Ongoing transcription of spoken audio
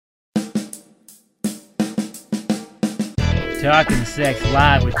Talking Sex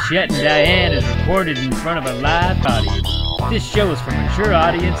Live with Chet and Diane is recorded in front of a live audience. This show is for mature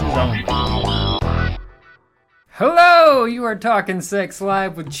audiences only. Hello, you are Talking Sex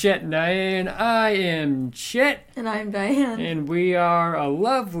Live with Chet and Diane. I am Chet. And I'm Diane. And we are a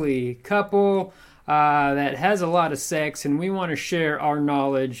lovely couple that has a lot of sex, and we want to share our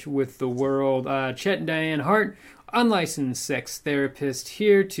knowledge with the world. Chet and Diane Hart, unlicensed sex therapist,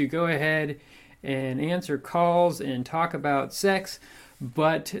 here to go ahead and answer calls and talk about sex.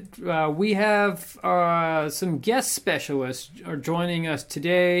 But we have some guest specialists are joining us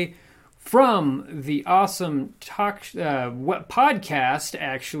today from the awesome podcast,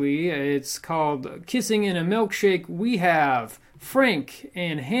 actually. It's called Kissing in a Milkshake. We have Frank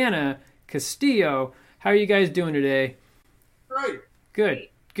and Hannah Castillo. How are you guys doing today? Great. Good.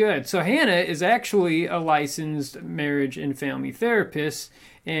 So Hannah is actually a licensed marriage and family therapist,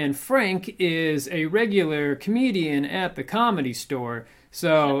 and Frank is a regular comedian at the Comedy Store.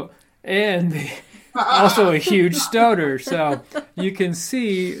 So, and also a huge stoner. So you can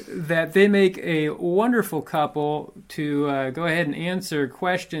see that they make a wonderful couple to go ahead and answer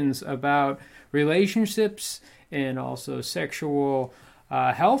questions about relationships and also sexual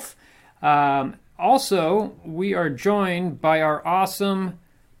health. Also, we are joined by our awesome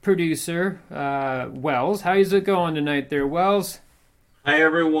producer, Wells. How's it going tonight there, Wells? Hi,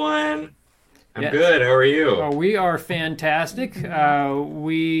 everyone. I'm good. How are you? Oh, we are fantastic.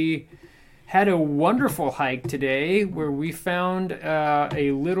 We had a wonderful hike today where we found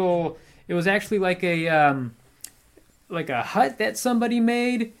a little... It was actually like a hut that somebody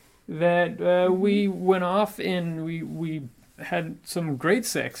made that we went off and we had some great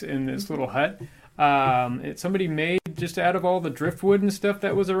sex in this little hut. Somebody made just out of all the driftwood and stuff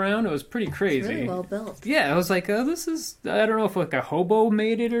that was around. It was pretty crazy. It's really well built. Yeah, I was like, oh, this is, I don't know if like a hobo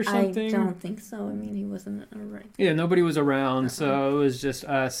made it or something. I don't think so. I mean, he wasn't around. Yeah, nobody was around, so it was just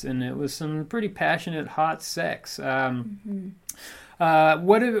us, and it was some pretty passionate, hot sex. How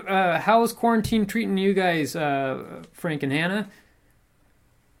is quarantine treating you guys, Frank and Hannah?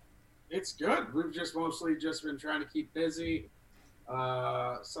 It's good. We've just mostly been trying to keep busy.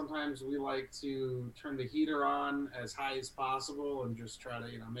 Sometimes we like to turn the heater on as high as possible and just try to,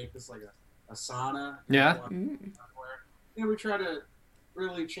 make this like a sauna. Yeah. We try to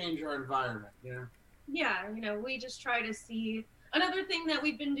really change our environment, Yeah, we just try to see. Another thing that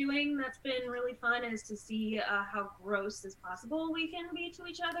we've been doing that's been really fun is to see how gross as possible we can be to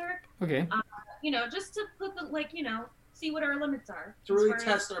each other. Okay. Just to put see what our limits are. To really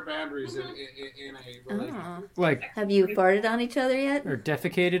test our boundaries in a relationship. Oh. Like, have you farted on each other yet? or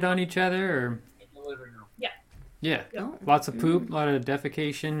defecated on each other, or? In the living room. Yeah. Oh. Lots of poop, a lot of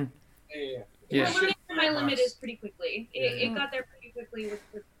defecation. Yeah. My limit is pretty quickly. It got there pretty quickly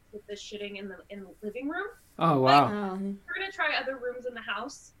with the shitting in the living room. Oh, wow. We're gonna try other rooms in the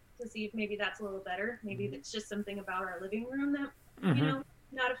house to see if maybe that's a little better. Maybe it's just something about our living room that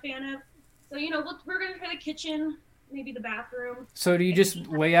not a fan of. So we're gonna try the kitchen. Maybe the bathroom. So do you just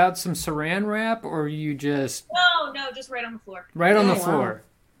lay out some saran wrap, or you just... No, just right on the floor. Right on the floor.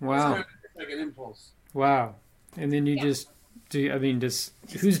 Wow. It's like an impulse. Wow. And then you just...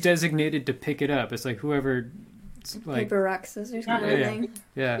 who's designated to pick it up? It's like whoever... Paper, rock, scissors kind of thing.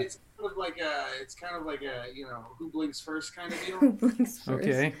 Yeah. It's kind of like a who blinks first kind of deal. Who blinks first?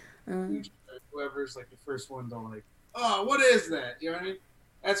 Okay. Whoever's like the first one to oh, what is that? You know what I mean?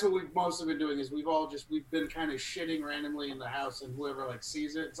 That's what we've mostly been doing is we've been kind of shitting randomly in the house, and whoever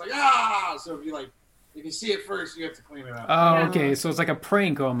sees it, it's like, ah! So if you see it first, you have to clean it up. Oh, okay. So it's like a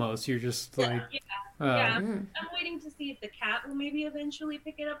prank almost. You're just like... Yeah. I'm waiting to see if the cat will maybe eventually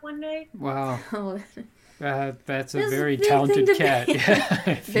pick it up one day. Wow. Oh. That's a very talented cat.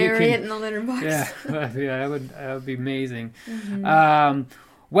 Yeah. Bury it in the litter box. Yeah, that would be amazing. Mm-hmm.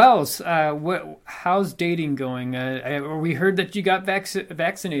 Wells, how's dating going? We heard that you got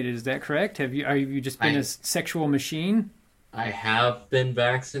vaccinated. Is that correct? Have you just been a sexual machine? I have been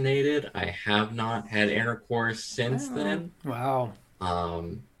vaccinated. I have not had intercourse since then. Wow.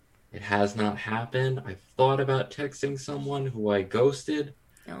 It has not happened. I've thought about texting someone who I ghosted.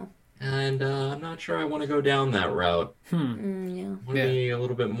 No. And I'm not sure I want to go down that route. Yeah. I want to be a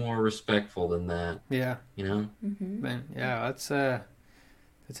little bit more respectful than that. Yeah. Mm-hmm. Man, yeah, that's a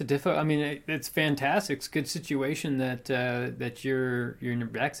difficult. I mean, it's fantastic. It's a good situation that you're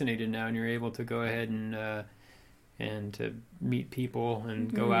vaccinated now and you're able to go ahead and to meet people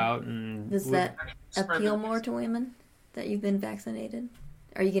and go out and. Does that appeal more to women that you've been vaccinated?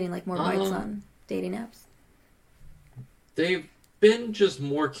 Are you getting more bites on dating apps? They've been just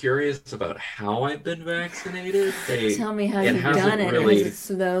more curious about how I've been vaccinated. Tell me how you've done it. Really, was it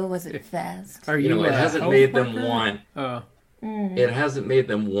slow? Was it fast? Are you? It hasn't made them want. it hasn't made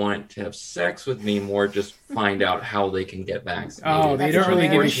them want to have sex with me, more just find out how they can get vaccinated. Oh, they don't really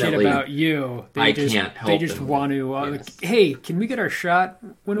give a shit Unfortunately, about you. They I just, can't help They just them. want to, Yes. like, hey, can we get our shot?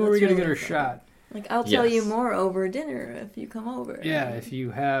 When are we That's going to really get our fun. shot? Like, I'll tell you Yes. more over dinner if you come over. Yeah, if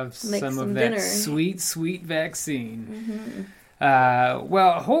you have Make some some of that dinner. sweet, sweet vaccine. Mm-hmm.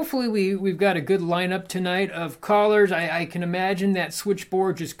 Well, hopefully we've got a good lineup tonight of callers. I can imagine that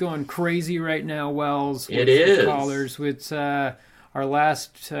switchboard just going crazy right now, Wells. It with is. callers. With our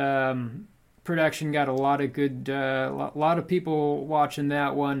last production got a lot of good, lot of people watching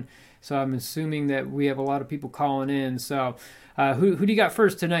that one. So I'm assuming that we have a lot of people calling in. So who do you got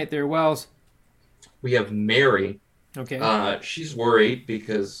first tonight there, Wells? We have Mary. Okay. She's worried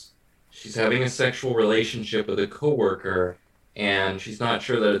because she's having a sexual relationship with a coworker, and she's not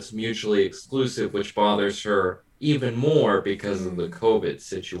sure that it's mutually exclusive, which bothers her even more because of the COVID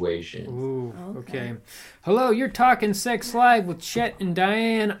situation. Ooh, Okay. okay. Hello, you're talking Sex Live with Chet and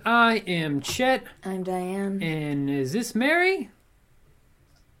Diane. I am Chet, I'm Diane. and is this Mary?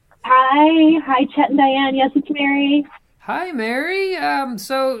 Hi, Chet and Diane. Yes, it's Mary. Hi, Mary.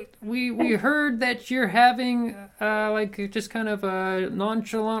 So we heard that you're having like just kind of a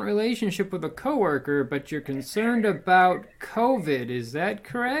nonchalant relationship with a coworker, but you're concerned about COVID. Is that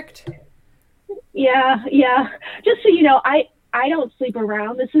correct? Yeah. Just so you know, I don't sleep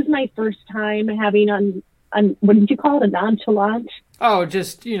around. This is my first time having what did you call it? A nonchalant? Oh,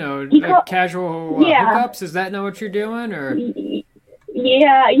 just casual Yeah. hookups. Is that not what you're doing, or?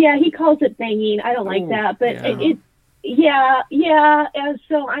 Yeah. He calls it banging. I don't like Ooh, that, but yeah. yeah. And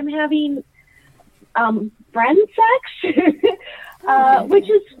so I'm having friend sex, which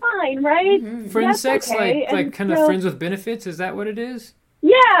is fine, right? Mhm. Friend That's sex, okay. like And kind of so- friends with benefits. Is that what it is?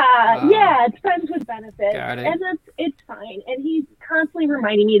 Yeah, it's friends with benefits, Got it. and it's fine. And he's constantly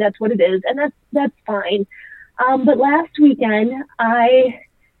reminding me that's what it is, and that's fine. But last weekend, I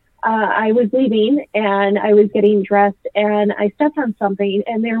was leaving and I was getting dressed, and I stepped on something,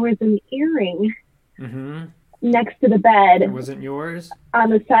 and there was an earring Mm-hmm. next to the It bed wasn't yours. on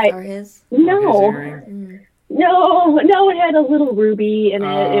the side. Or his. His No, earring? no, it had a little ruby in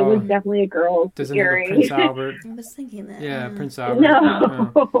it. It was Oh. definitely a girl's Doesn't have a earring. Prince Albert. I was thinking that. Yeah, yeah. Prince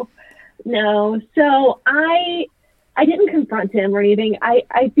Albert. Oh. No. So I didn't confront him or anything.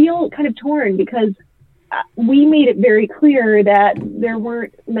 I feel kind of torn because we made it very clear that there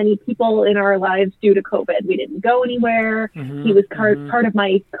weren't many people in our lives due to COVID. We didn't go anywhere. Mhm, He was mhm. part of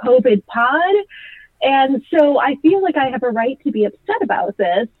my COVID pod. And so I feel like I have a right to be upset about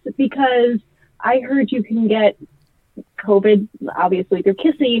this because I heard you can get COVID, obviously, through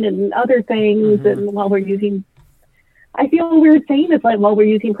kissing and other things. Mhm. And while we're using, I feel weird saying this, like while we're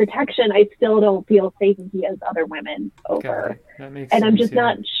using protection, I still don't feel safety as other women Got over. it. That makes And I'm sense, just yeah.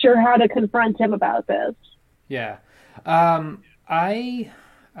 not sure how to confront him about this. Yeah. I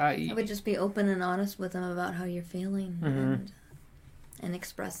would just be open and honest with him about how you're feeling and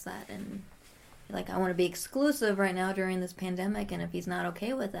express that. And like, I want to be exclusive right now during this pandemic, and if he's not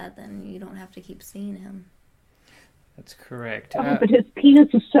okay with that, then you don't have to keep seeing him. That's correct. But his penis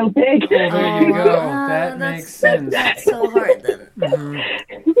is so big. Oh, there you go. Ah, That that's- makes sense. That's so hard then. Mhm.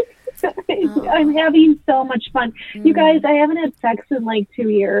 I'm having so much fun. Mm. You guys, I haven't had sex in like 2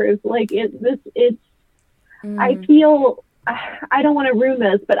 years. Like it's. I Mm. feel. I don't want to ruin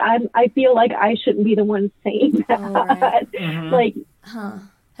this, but I feel like I shouldn't be the one saying that. Oh, right. Mhm. Like Huh.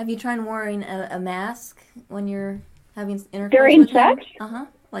 Have you tried wearing a mask when you're having intercourse During with him? sex?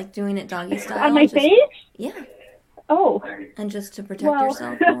 Like doing it doggy style? on my just- face. Yeah. Oh, And just to protect Well-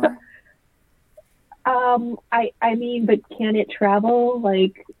 yourself more? I mean, but can it travel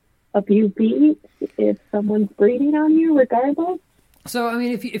like a few feet if someone's breathing on you, regardless? So, I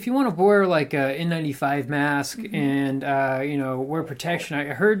mean, if you want to wear like a N95 mask and wear protection, I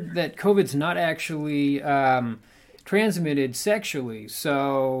heard that COVID's not actually transmitted sexually.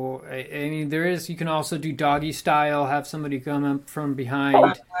 So, I mean, you can also do doggy style, have somebody come up from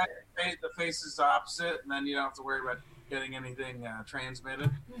behind. The face is opposite, and then you don't have to worry about getting anything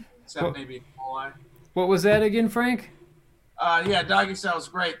transmitted, except Well- maybe Ebola. What was that again, Frank? Yeah, doggy style is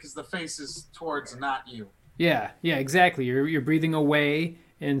great because the face is towards not you. Yeah, exactly. You're breathing away,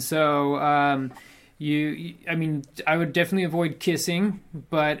 and so I mean, I would definitely avoid kissing,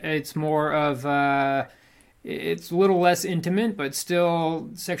 but it's more of it's a little less intimate, but still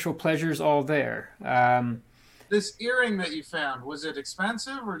sexual pleasure's all there. This earring that you found, was it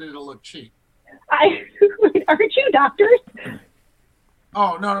expensive or did it look cheap? Aren't you doctors?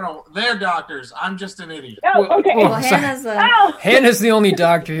 Oh, no. They're doctors. I'm just an idiot. Oh, Well- okay. well- Well, sorry. Hannah's Oh, Hannah's the only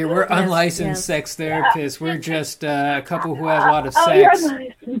doctor here. We're Yes, unlicensed yes. sex therapists. We're just a couple who has a lot of oh, you're sex.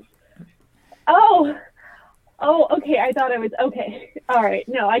 unlicensed. Oh, Oh, okay. I thought I was okay. All right.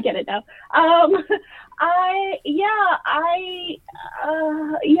 No, I get it now.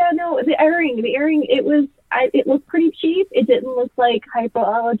 No, the earring, it looked pretty cheap. It didn't look like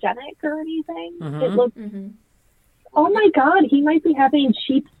hypoallergenic or anything. Mm-hmm. It looked, oh my God, he might be having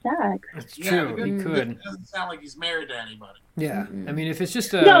cheap sex. That's true. He could. It doesn't sound like he's married to anybody. Yeah. I mean, if it's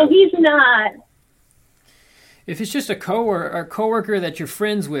just No, he's not. If it's just a coworker that you're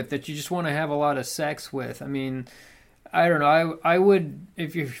friends with that you just want to have a lot of sex with, I mean, I don't know. I would,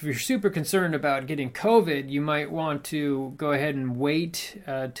 if you're super concerned about getting COVID, you might want to go ahead and wait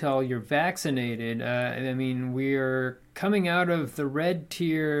till you're vaccinated. I mean, we're coming out of the red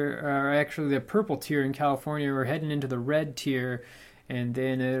tier, or actually the purple tier in California. We're heading into the red tier, and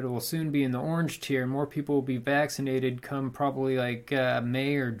then it will soon be in the orange tier. More people will be vaccinated come probably like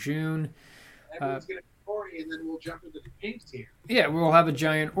May or June. Everyone's going to be 40, and then we'll jump into the pink tier. Yeah, we'll have a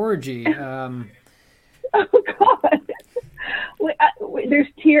giant orgy. Oh, God. There's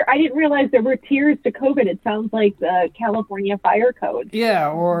tier. I didn't realize there were tiers to COVID. It sounds like the California fire code. Yeah,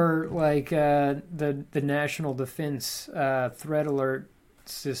 or like the National Defense threat alert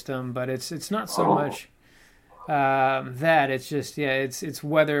system, but it's not so much that. It's just it's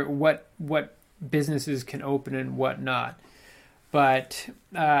whether what businesses can open and what not. But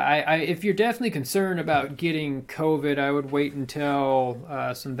if you're definitely concerned about getting COVID, I would wait until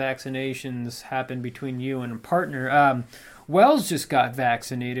some vaccinations happen between you and a partner. Wells just got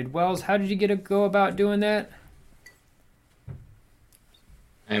vaccinated. Wells, how did you go about doing that?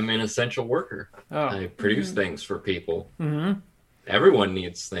 I'm an essential worker. Oh. I produce things for people. Mm-hmm. Everyone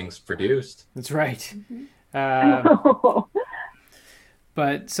needs things produced. That's right. Oh.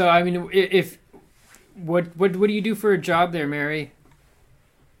 But so I mean, what do you do for a job there, Mary?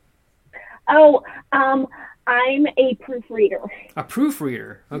 Oh, I'm a proofreader. A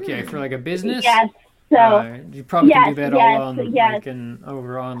proofreader. Okay, for like a business. Yes. So you probably can do that all on yes.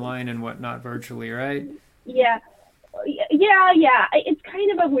 over online and whatnot virtually, right? Yeah. It's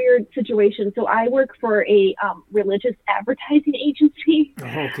kind of a weird situation. So I work for a religious advertising agency.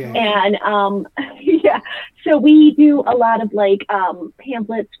 Okay. And so we do a lot of like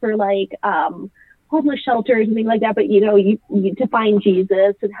pamphlets for like homeless shelters and things like that. But you to find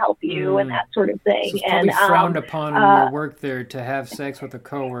Jesus and help you and that sort of thing. So it's probably frowned upon when you work there to have sex with a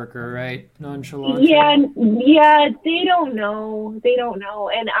coworker, right? Nonchalant. Yeah, they don't know.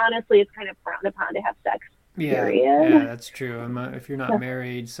 And honestly, it's kind of frowned upon to have sex. Yeah, that's true. If you're not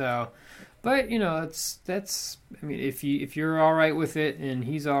married, so, but that's. I mean, if you're all right with it and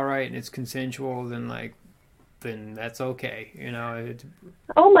he's all right and it's consensual, then that's okay.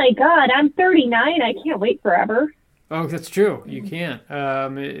 Oh my God, I'm 39. I can't wait forever. Oh, that's true. You can't.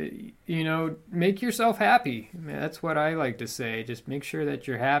 Make yourself happy. I mean, that's what I like to say. Just make sure that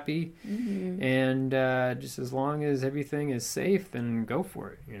you're happy, and just as long as everything is safe, then go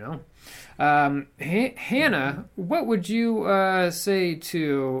for it. Hannah, what would you say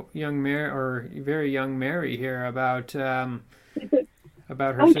to very young Mary here about her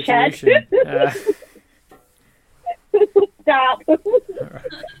situation? Stop.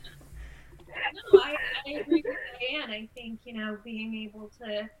 No, I agree with Diane. I think, being able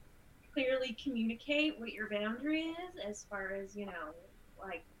to clearly communicate what your boundary is as far as,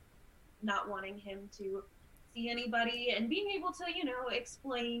 like not wanting him to see anybody and being able to,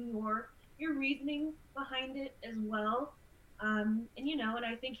 explain your reasoning behind it as well. And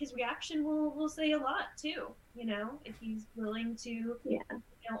I think his reaction will say a lot too, if he's willing to,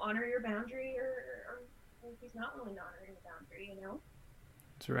 honor your boundary or if he's not willing to honor your boundary,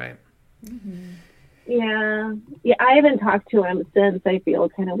 That's right. Mm-hmm. Yeah. I haven't talked to him since. I feel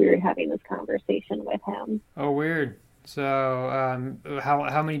kind of weird having this conversation with him. Oh, weird. So,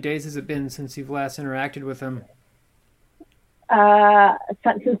 how many days has it been since you've last interacted with him?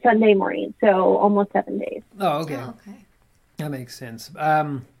 Since Sunday morning, so almost 7 days. Oh, okay. That makes sense.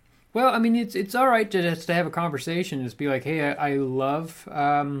 Well, I mean, it's all right to have a conversation. Just be like, hey, I love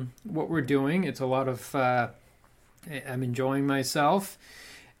what we're doing. It's a lot of. I'm enjoying myself.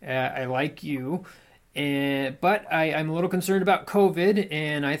 I like you, but I'm a little concerned about COVID,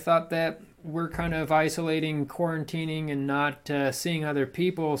 and I thought that we're kind of isolating, quarantining, and not seeing other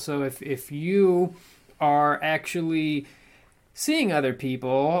people. So if you are actually seeing other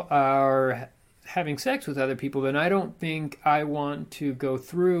people or having sex with other people, then I don't think I want to go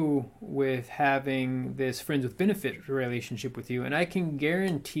through with having this friends with benefit relationship with you. And I can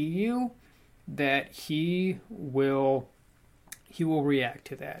guarantee you that he will react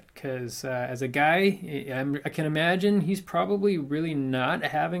to that, because as a guy, I can imagine he's probably really not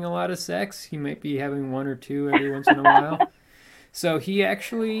having a lot of sex. He might be having one or two every once in a while. So he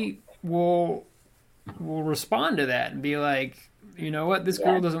actually will will respond to that and be like, you know what, this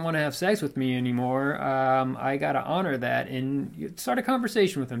girl doesn't want to have sex with me anymore. I got to honor that. And you start a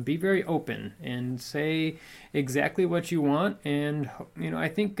conversation with them. Be very open and say exactly what you want. And, I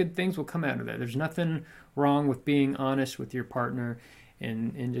think good things will come out of that. There's nothing wrong with being honest with your partner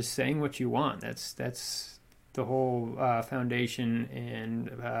and just saying what you want. That's the whole foundation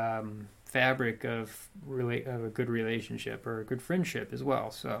and fabric of a good relationship or a good friendship as well.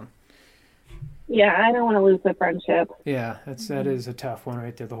 So. Yeah, I don't want to lose the friendship. Yeah, that is a tough one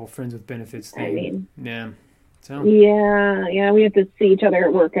right there. The whole friends with benefits thing. I mean, yeah. So. Yeah, we have to see each other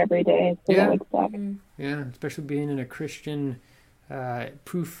at work every day. So that would suck. Yeah, especially being in a Christian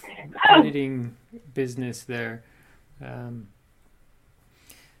proof editing business there. Can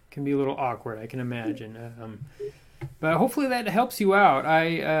be a little awkward, I can imagine. But hopefully that helps you out.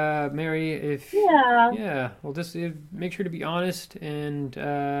 Mary, well, just make sure to be honest and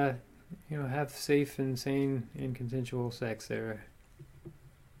have safe and sane and consensual sex there.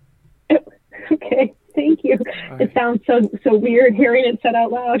 Okay, thank you. Right. It sounds so weird hearing it said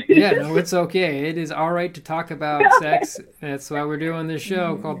out loud. Yeah, no, it's okay. It is all right to talk about sex. That's why we're doing this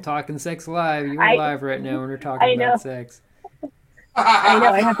show called Talking Sex Live. You're live right now when we're talking about sex. I know.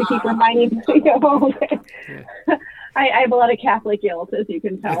 I have to keep reminding you. Yeah. I have a lot of Catholic guilt, as you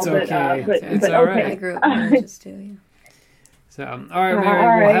can tell. It's okay. It's all right. I grew up religious too. Yeah. So, all right,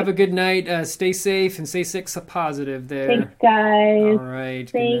 Mary. Well, have a good night. Stay safe and stay sex positive there. Thanks, guys. All right.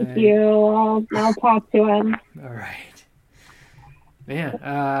 Thank you. I'll talk to him. All right.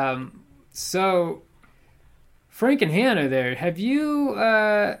 Man. So, Frank and Hannah there, have you,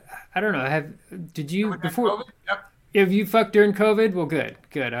 I don't know, did you, before, have you fucked during COVID? Well, good.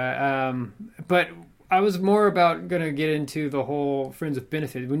 But I was more about going to get into the whole friends with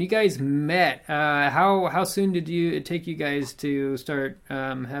benefits. When you guys met, how soon did it take you guys to start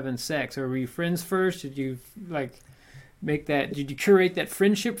having sex? Or were you friends first? Did you did you curate that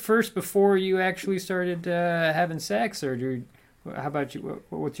friendship first before you actually started having sex? Or how about you?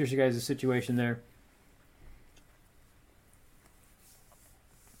 What's your guys' situation there?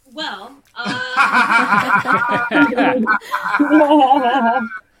 Well,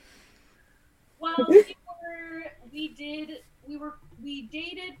 we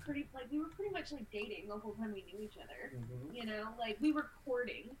dated pretty much like dating the whole time we knew each other. Mm-hmm. Like we were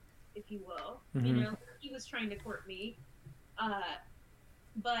courting, if you will. Mm-hmm. He was trying to court me.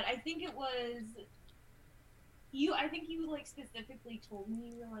 But I think it was you. I think you like specifically told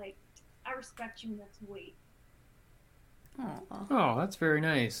me, you were like, I respect you enough to wait. Oh, that's very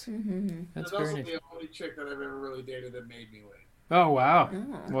nice. Mm-hmm. That's very nice. The only chick that I've ever really dated that made me wait. Oh wow!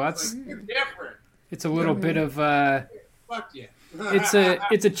 Well, that's different. It's a little bit of fuck yeah.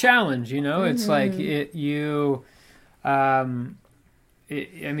 it's a challenge, It's like I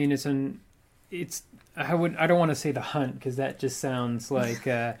don't want to say the hunt because that just sounds like.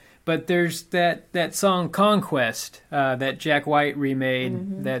 But there's that song Conquest that Jack White remade.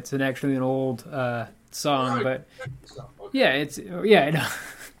 Mm-hmm. That's actually an old song, but I know.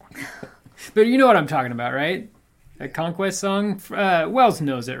 But you know what I'm talking about, right? That Conquest song. Wells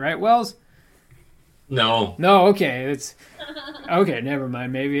knows it, right? Wells. No. Okay. It's okay. Never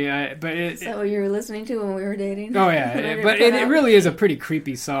mind. Maybe is that what you were listening to when we were dating? Oh yeah, but it really is a pretty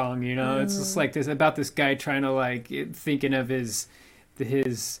creepy song. It's just like this about this guy trying to thinking of his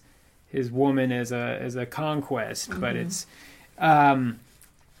woman as a conquest, but it's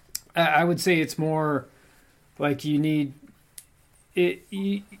I would say it's more like you need it.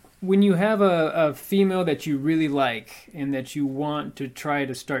 When you have a female that you really like and that you want to try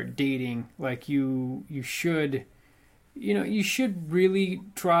to start dating, like you should really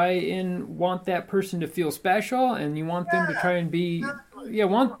try and want that person to feel special, and you want them to try and be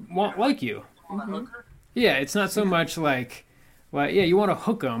want like you. Mm-hmm. Yeah, it's not so much like you want to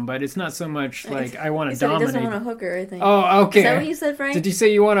hook them, but it's not so much like I want to dominate. He doesn't want to hook her, I think. Oh, okay. Is that what you said, Frank? Did you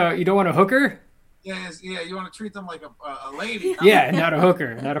say you don't want to hook her? Yeah, you want to treat them like a lady. Yeah, not a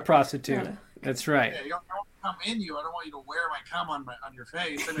hooker, not a prostitute. That's right. Yeah, I don't come in you. I don't want you to wear my cum on your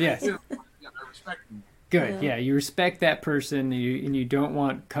face. I mean, yes. I respect them. Good. Yeah, you respect that person, and you don't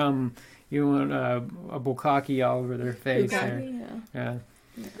want cum. You want a bukkake all over their face. Yeah. I'm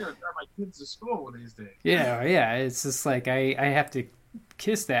gonna drive my kids to school one of these days. Yeah. It's just like I have to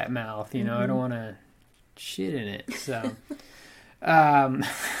kiss that mouth. I don't want to shit in it. So.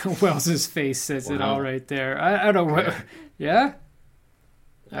 Wells's face says it all right there. I don't know what. Yeah.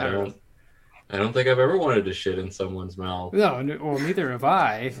 I don't think I've ever wanted to shit in someone's mouth. No, well, neither have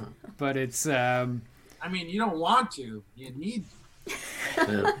I. But it's. I mean, you don't want to. You need to.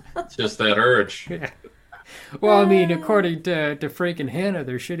 Yeah, it's just that urge. Yeah. Well, I mean, according to Frank and Hannah,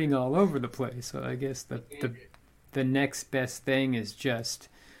 they're shitting all over the place. So I guess the next best thing is just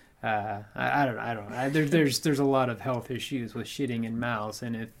I don't know. There's a lot of health issues with shitting in mouths,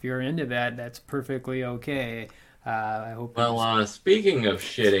 and if you're into that, that's perfectly okay. I hope. Well, speaking of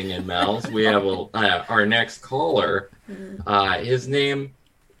shitting in mouths, we have our next caller. His name,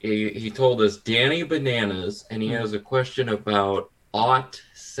 he told us Danny Bananas, and he has a question about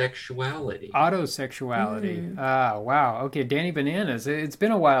autosexuality. Autosexuality. Wow. Okay, Danny Bananas. It's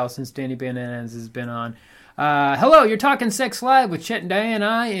been a while since Danny Bananas has been on. Hello, you're talking Sex Live with Chet and Diane.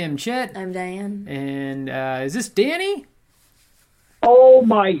 I am Chet. I'm Diane. And is this Danny? Oh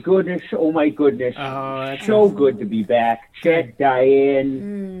my goodness. Oh, that's so good to be back. Chet,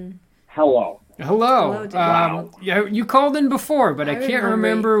 Diane. Hello. Hello. Wow. You called in before, but I can't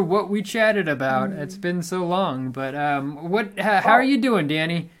remember what we chatted about. It's been so long. But how are you doing,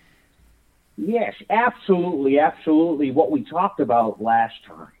 Danny? Yes, absolutely. What we talked about last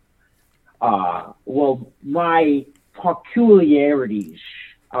time. Well, my peculiarities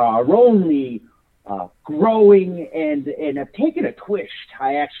are only growing and have taken a twist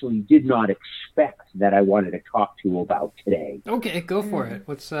I actually did not expect that I wanted to talk to you about today. Okay, go for it.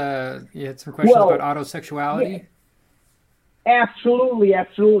 What's you had some questions about autosexuality? Yeah, absolutely.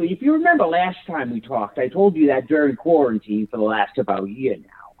 If you remember last time we talked, I told you that during quarantine for the last about year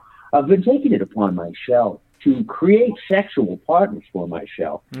now, I've been taking it upon myself to create sexual partners for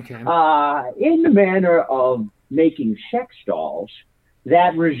myself, okay. In the manner of making sex dolls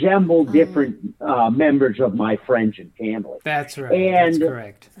that resemble different members of my friends and family. That's right. And that's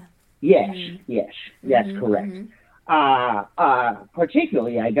correct. Yes, that's correct.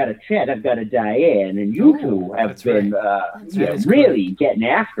 Particularly, I got a Chet, I've got a Diane, and you two have been really getting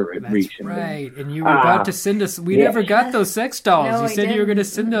after it recently. Right, and you were about to send us. We never got those sex dolls. No, you said you were going to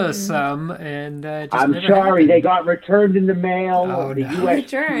send us some, and I'm sorry, they got returned in the mail. Oh, the no.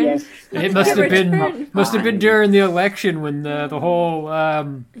 Returned. It must have been during the election when the whole.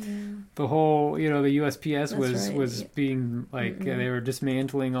 The whole, the USPS was being like they were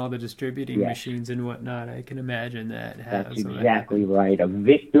dismantling all the distributing machines and whatnot. I can imagine that. That's exactly right. A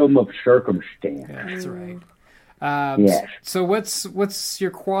victim of circumstance. Yeah, that's right. Yes. So what's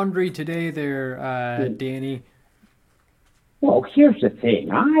your quandary today, there, Danny? Well, here's the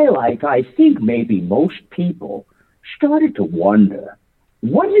thing. I think maybe most people started to wonder,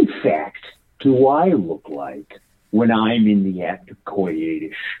 what in fact do I look like when I'm in the act of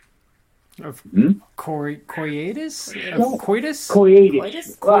coitus? Of coitus? Of coitus?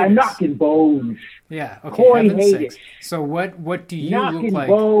 Coitus. Knocking bones. Yeah, okay, having sex. So what do you knocking look like?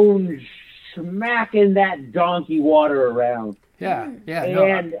 Knocking bones, smacking that donkey water around. Yeah.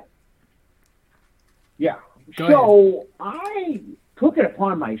 And, Go so I took it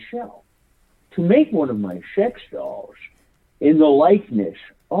upon myself to make one of my sex dolls in the likeness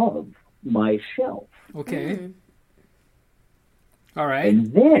of myself. Okay. All right.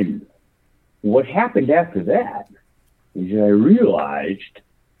 And then what happened after that is I realized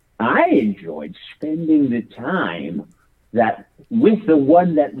I enjoyed spending the time with the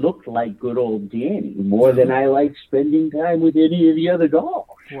one that looked like good old Danny more than I liked spending time with any of the other dolls.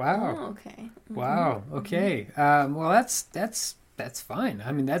 Wow. Oh, okay. Wow. Okay. Well, that's fine.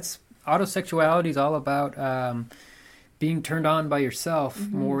 I mean, autosexuality is all about being turned on by yourself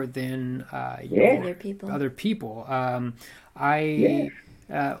more than other people.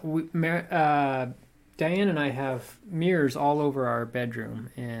 Diane and I have mirrors all over our bedroom,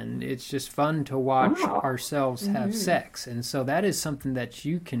 and it's just fun to watch ourselves have sex. And so that is something that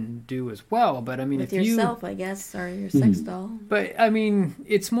you can do as well. But I mean, with yourself, I guess, or your sex doll. But I mean,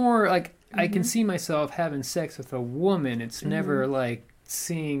 it's more like I can see myself having sex with a woman. It's never like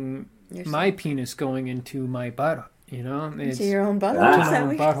seeing my penis going into my butt. Into your own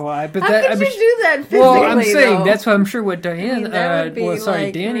butthole. How could you do that physically? Well, I'm saying that's what I'm sure what Diane.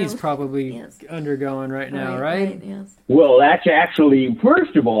 Danny's probably undergoing right now, right? Yes. Well, that's actually,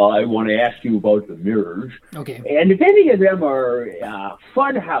 first of all, I want to ask you about the mirrors. Okay. And if any of them are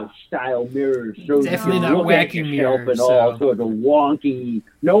funhouse style mirrors, so definitely not wacky mirrors, and all sort of wonky.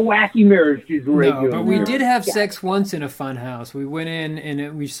 No wacky mirrors, just regular. No, but we did have sex once in a funhouse. We went in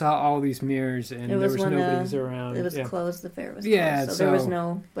and we saw all these mirrors, and there was nobody around. It was closed. The fair was closed, so there was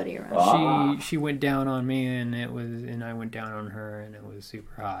nobody around. She went down on me, and I went down on her, and it was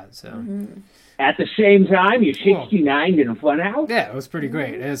super hot. So at the same time, you're 69 in a funhouse. Yeah, it was pretty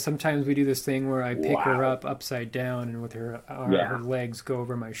great. Sometimes we do this thing where I pick her up upside down, and with her legs go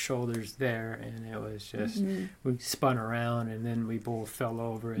over my shoulders there, and it was just we spun around, and then we both fell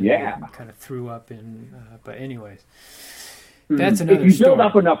over and kind of threw up. But anyways. That's another If you story. build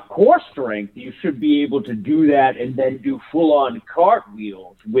up enough core strength, you should be able to do that and then do full-on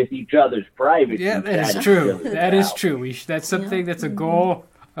cartwheels with each other's privates. Yeah, that is true. That is true. That's something that's a goal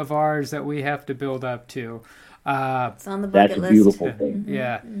of ours that we have to build up to. It's on the bucket list. That's a beautiful thing.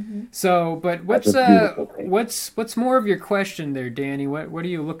 Yeah. So, but what's more of your question there, Danny? What are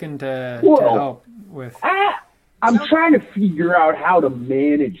you looking to help with? I'm trying to figure out how to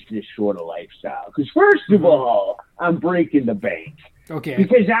manage this sort of lifestyle. Because first of all, I'm breaking the bank. Okay.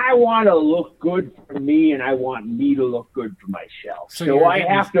 Because I want to look good for me, and I want me to look good for myself. So I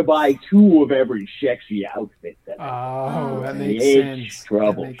have to buy 2 of every sexy outfit. That makes sense.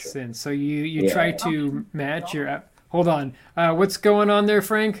 That makes sense. So you try to match your... Hold on. What's going on there,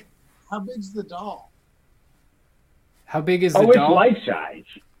 Frank? How big's the doll? How big is the doll? Oh, it's life size.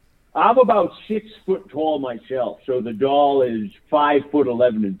 I'm about 6 foot tall myself, so the doll is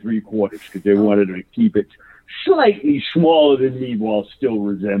 5'11" .3/4" because they wanted to keep it slightly smaller than me while still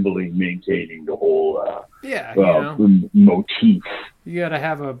maintaining the whole motif. You got to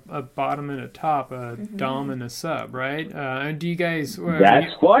have a bottom and a top, a dom and a sub, right? And do you guys?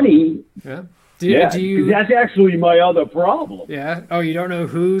 That's funny. Yeah. Do you? That's actually my other problem. Yeah. Oh, you don't know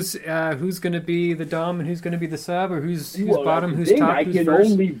who's going to be the dom and who's going to be the sub, or who's bottom, who's top, I who's can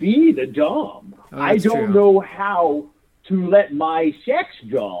first? only be the dom. I don't true. know how to let my sex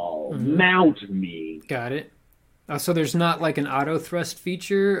doll mount me. Got it. So there's not like an auto thrust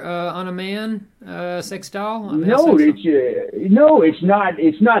feature on a man sex doll? No, it's not.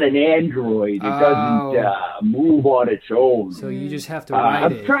 It's not an android. It doesn't move on its own. So you just have to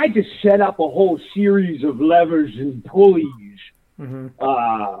ride it. I've tried to set up a whole series of levers and pulleys,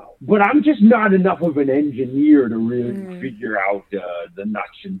 but I'm just not enough of an engineer to really figure out the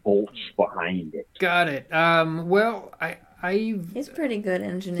nuts and bolts behind it. Got it. Well, He's pretty good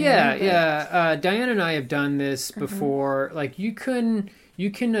engineering. Yeah. Diane and I have done this before. Like you can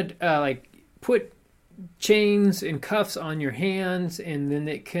like put chains and cuffs on your hands, and then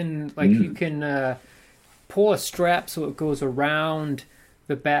it can you can pull a strap so it goes around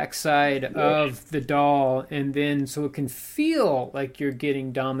the backside of the doll, and then so it can feel like you're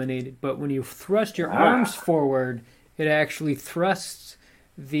getting dominated. But when you thrust your arms forward, it actually thrusts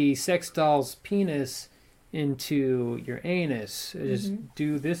the sex doll's penis into your anus. Just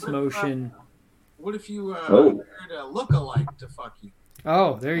do this motion. What if you hired a look-alike to fuck you?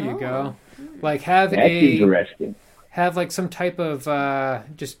 Oh, there you go. Like That's interesting. Have like some type of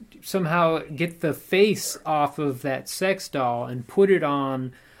just somehow get the face off of that sex doll and put it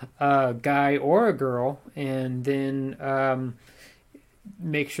on a guy or a girl, and then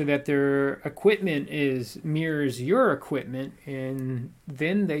make sure that their equipment mirrors your equipment, and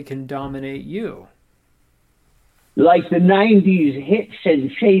then they can dominate you. Like the 90s hit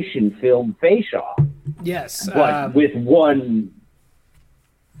sensation film Face Off. Yes. But with one...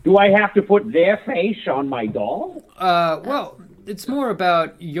 Do I have to put their face on my doll? Well, it's more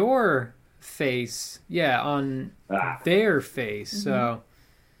about your face, on their face. So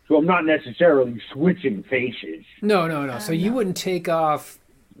I'm not necessarily switching faces. No. So you wouldn't take off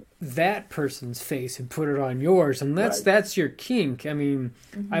that person's face and put it on yours, and that's your kink. I mean,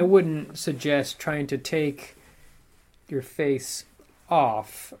 I wouldn't suggest trying to take your face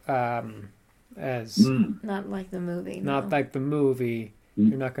off as not like the movie. Not like the movie.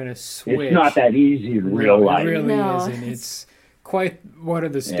 You're not going to switch. It's not that easy in real life. It really isn't. It's quite one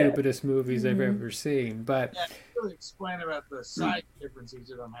of the stupidest movies I've ever seen. But yeah, really explain about the size differences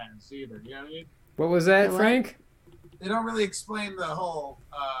that I'm having either. You know what I mean? What was that, Frank? They don't really explain the whole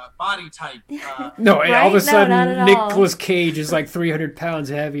body type. No, all of a sudden Nicolas Cage is like 300 pounds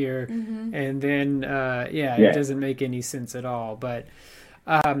heavier, and then it doesn't make any sense at all. But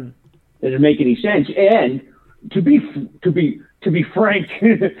doesn't make any sense. And to be frank,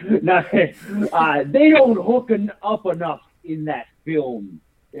 they don't hook up enough in that film.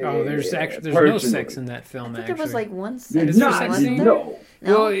 There's no sex in that film. I think there was like one sex. There's not.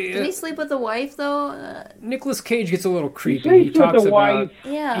 No. Did he sleep with the wife though? Nicolas Cage gets a little creepy. He talks about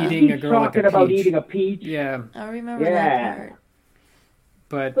eating a girl like a peach. About eating a peach. Yeah, I remember that part.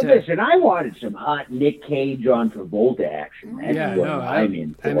 But listen, I wanted some hot Nick Cage on Travolta action. I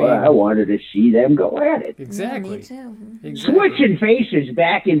wanted to see them go at it. Exactly. Me too. Exactly. Switching faces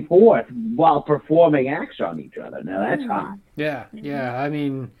back and forth while performing acts on each other. Now that's hot. Yeah. I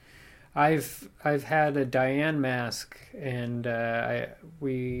mean, I've had a Diane mask, and I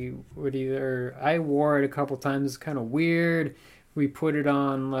wore it a couple times. It's kind of weird. We put it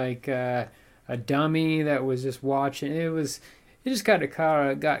on like a dummy that was just watching. It just got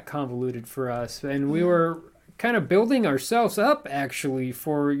convoluted for us, and we were kind of building ourselves up, actually,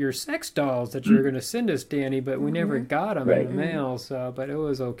 for your sex dolls that you're going to send us, Danny, but we never got them in the mail, so, but it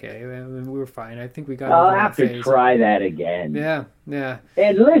was okay. I mean, we were fine. I think we got I'll over have that to phase. try that again. Yeah.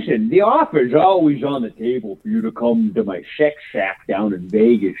 And listen, the offer's always on the table for you to come to my sex shack down in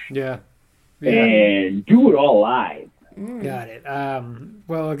Vegas. Yeah. And do it all live. Got it.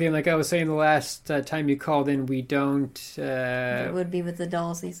 Well, again, like I was saying the last time you called in, we don't... it would be with the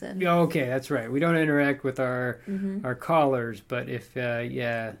dolls, he said. Okay, that's right. We don't interact with our callers, but if,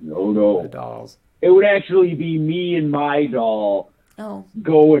 No. the dolls. It would actually be me and my doll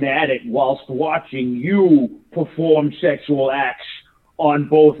going at it whilst watching you perform sexual acts on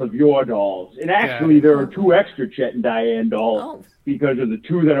both of your dolls. And actually, there are 2 extra Chet and Diane dolls because of the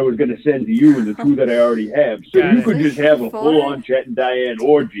 2 that I was going to send to you and the 2 that I already have. So you could just have a full-on Chet and Diane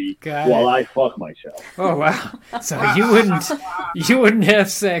orgy while I fuck myself. Oh, wow. So you wouldn't have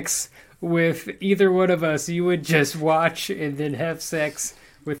sex with either one of us. You would just watch and then have sex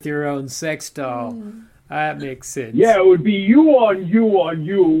with your own sex doll. That makes sense. Yeah, it would be you on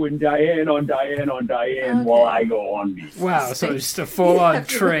you, and Diane on Diane while I go on me. Wow, so just a full-on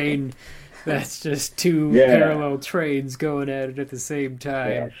train. That's just 2 parallel trains going at it at the same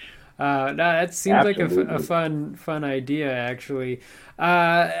time. No, that seems like a fun idea, actually.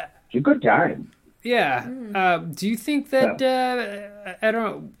 It's a good time. Yeah. Do you think that I don't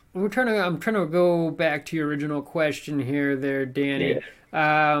know? I'm trying to go back to your original question here, there, Danny.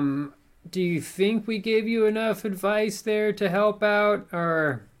 Yes. Do you think we gave you enough advice there to help out,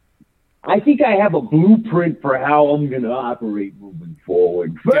 or? I think I have a blueprint for how I'm going to operate moving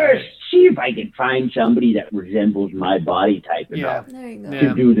forward. First, see if I can find somebody that resembles my body type enough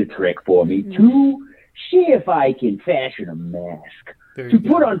to do the trick for me. 2, see if I can fashion a mask to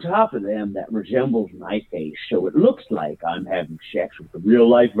put on top of them that resembles my face so it looks like I'm having sex with the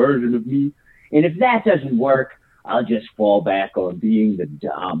real-life version of me. And if that doesn't work, I'll just fall back on being the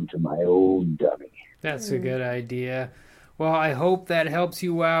dom to my own dummy. That's a good idea. Well, I hope that helps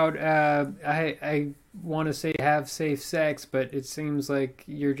you out. I want to say have safe sex, but it seems like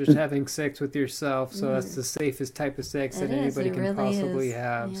you're just having sex with yourself, so that's the safest type of sex that anybody can possibly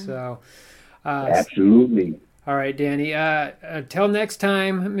have. So, absolutely. All right, Danny. Till next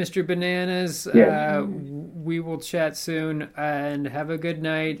time, Mr. Bananas. We will chat soon, and have a good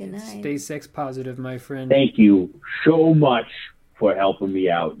night. Good night. Stay sex positive, my friend. Thank you so much for helping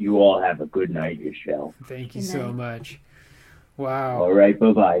me out. You all have a good night yourself. Thank you so much. Wow. All right,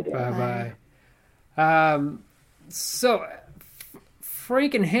 bye-bye. Bye-bye. So,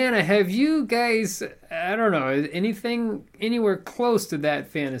 Frank and Hannah, have you guys, I don't know, anything anywhere close to that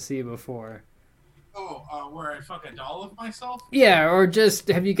fantasy before? Where I fuck a doll of myself? Yeah, or just,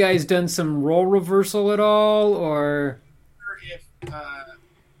 have you guys done some role reversal at all, or? If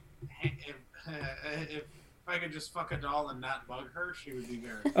I could just fuck a doll and not bug her, she would be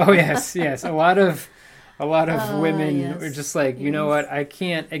very... Oh, yes. A lot of women are just like, you know what, I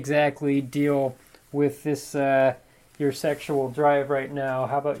can't exactly deal with this, your sexual drive right now.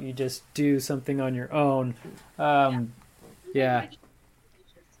 How about you just do something on your own? Yeah.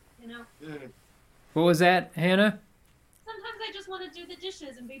 You know? What was that, Hannah? Sometimes I just want to do the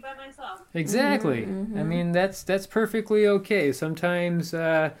dishes and be by myself. Exactly. I mean, that's perfectly okay. Sometimes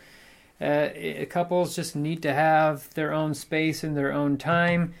couples just need to have their own space and their own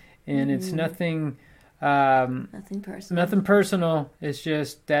time, and it's nothing personal. It's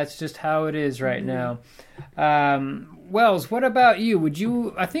just, that's just how it is right now. Wells, what about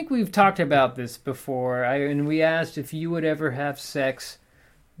you? I think we've talked about this before, and we asked if you would ever have sex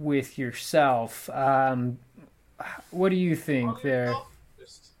with yourself. What do you think there?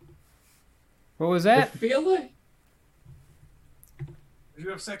 What was that? I feel like... Did you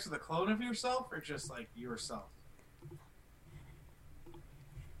have sex with a clone of yourself, or just like yourself?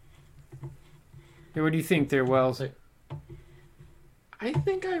 Yeah, what do you think there, Wells? I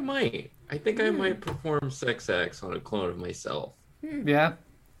think I might. I think I might perform sex acts on a clone of myself. Yeah?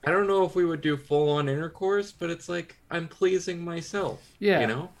 I don't know if we would do full-on intercourse, but it's like I'm pleasing myself. Yeah. You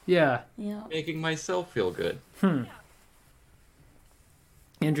know? Yeah. Making myself feel good.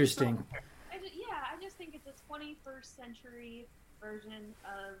 Interesting. I just think it's a 21st century version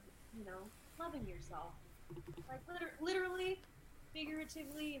of, loving yourself. Like literally,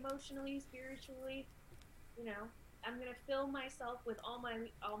 figuratively, emotionally, spiritually, I'm gonna fill myself with all my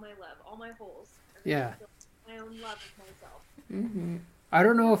love, all my holes. Yeah. Fill my own love of myself. Mm-hmm. I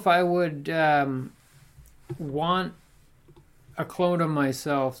don't know if I would want a clone of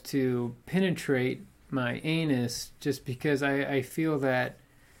myself to penetrate my anus, just because I feel that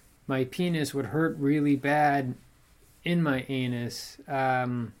my penis would hurt really bad in my anus.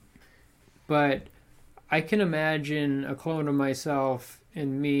 But I can imagine a clone of myself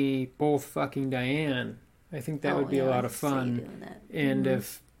and me both fucking Diane. I think that would be a lot of fun. And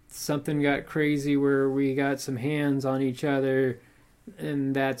if something got crazy where we got some hands on each other,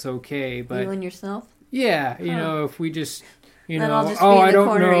 and that's okay. But you and yourself? Yeah, you know, if we just, I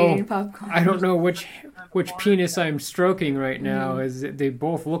don't know which penis I'm stroking right now. Is they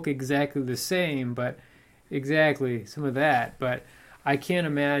both look exactly the same, but exactly some of that. But I can't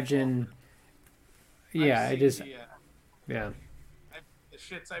imagine. Yeah, I just. Yeah. The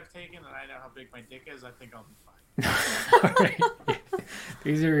shits I've taken, and I know how big my dick is. I think I'll be fine. All right.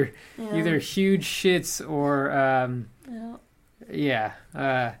 These are either huge shits or. Yeah.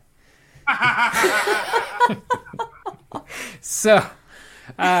 So,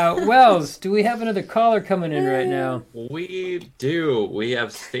 Wells, do we have another caller coming in right now? We do. We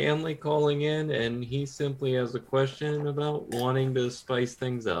have Stanley calling in, and he simply has a question about wanting to spice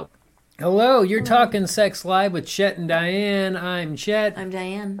things up. Hello, you're talking Sex Live with Chet and Diane. I'm Chet. I'm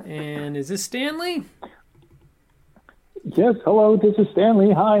Diane. And is this Stanley? Yes, hello, this is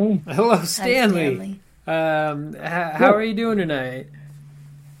Stanley. Hi. Hello, Stanley. How are you doing tonight?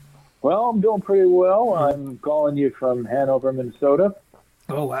 Well, I'm doing pretty well. I'm calling you from Hanover, Minnesota.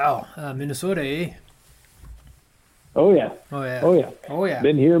 Oh, wow. Minnesota, eh? Oh, yeah. Oh, yeah. Oh, yeah. Oh, yeah.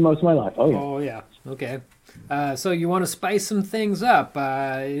 Been here most of my life. Oh, yeah. Oh, yeah. Okay. So you want to spice some things up.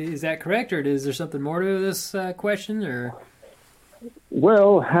 Is that correct, or is there something more to this question? Or?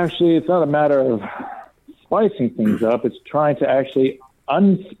 Well, actually, it's not a matter of spicing things up. It's trying to actually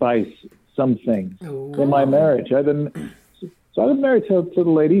unspice some things in my marriage. I've been married to the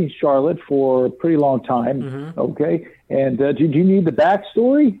lady, Charlotte, for a pretty long time, okay? And do you need the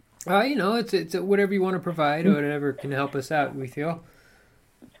backstory? It's whatever you want to provide or whatever can help us out, we feel.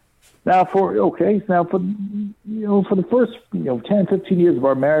 Now, for the first 10, 15 years of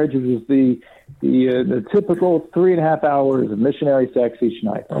our marriage, it was the typical 3.5 hours of missionary sex each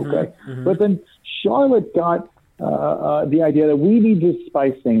night, okay? But then Charlotte got the idea that we need to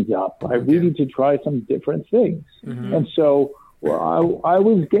spice things up, right? We need to try some different things. And so I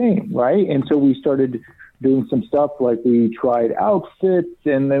was game, right? And so we started doing some stuff like we tried outfits,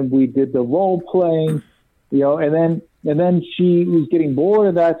 and then we did the role playing, and then she was getting bored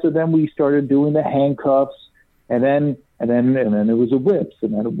of that, so then we started doing the handcuffs, and then it was the whips,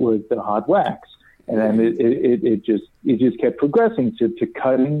 and then it was the hot wax, and then it just kept progressing to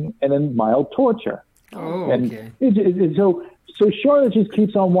cutting and then mild torture. Oh, and okay. So Charlotte just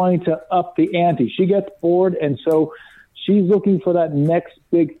keeps on wanting to up the ante. She gets bored, and so she's looking for that next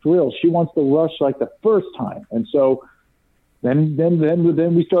big thrill. She wants the rush like the first time, and so then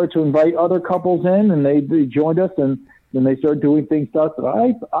we started to invite other couples in, and they joined us, and then they started doing things to us that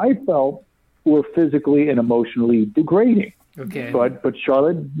I felt were physically and emotionally degrading. Okay. But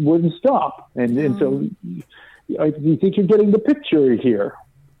Charlotte wouldn't stop, and so I think you're getting the picture here.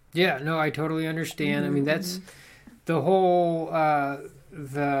 Yeah, no, I totally understand. I mean, that's the whole, I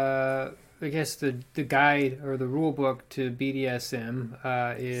guess the guide or the rule book to BDSM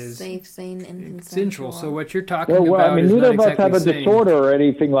is safe, sane, and consensual. So what you're talking about is neither not of us exactly have a sane. disorder or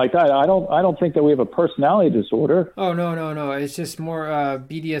anything like that. I don't think that we have a personality disorder. Oh, no. It's just more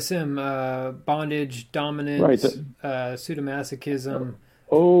BDSM, bondage, dominance, right, sadomasochism.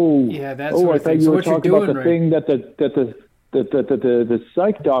 Oh, yeah, that's sort of thing. I thought you were talking about the thing that the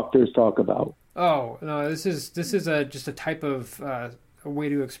psych doctors talk about. Oh no, this is just a type of a way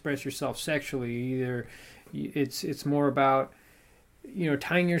to express yourself sexually. Either it's more about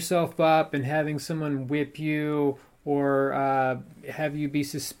tying yourself up and having someone whip you, or have you be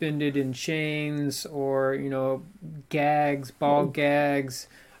suspended in chains, or gags, ball gags,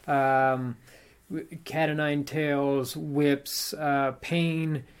 cat o' nine tails, whips,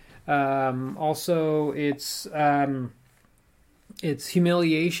 pain. Also, it's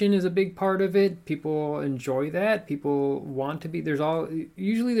humiliation is a big part of it. People enjoy that. People want to be. There's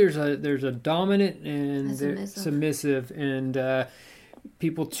a dominant and submissive, and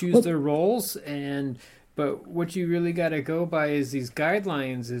people choose their roles. But what you really got to go by is these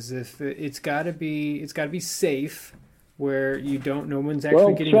guidelines. Is if it's got to be safe, where no one's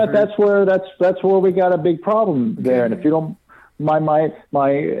actually getting hurt. That's where we got a big problem there. And if you don't mind my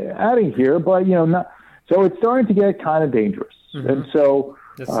adding here, but so it's starting to get kind of dangerous. And so,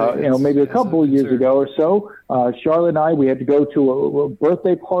 maybe a couple of years ago or so, Charlotte and I, we had to go to a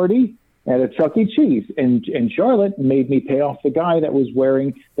birthday party at a Chuck E. Cheese. And Charlotte made me pay off the guy that was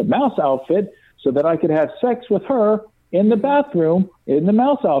wearing the mouse outfit so that I could have sex with her in the bathroom in the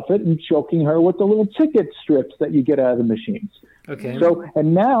mouse outfit and choking her with the little ticket strips that you get out of the machines. Okay. So,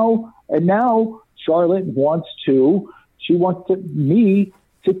 and now Charlotte wants me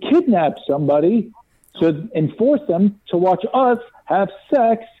to kidnap somebody So enforce them to watch us have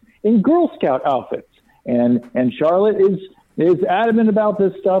sex in Girl Scout outfits. And Charlotte is adamant about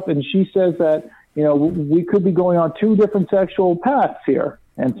this stuff, and she says that, you know, we could be going on two different sexual paths here.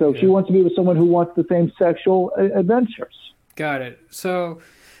 And so she wants to be with someone who wants the same sexual adventures. Got it. So,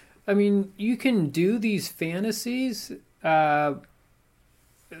 I mean, you can do these fantasies as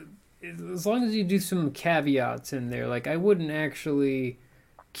long as you do some caveats in there. Like, I wouldn't actually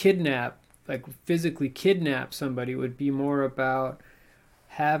physically kidnap somebody. It would be more about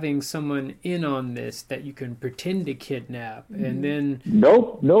having someone in on this that you can pretend to kidnap, and then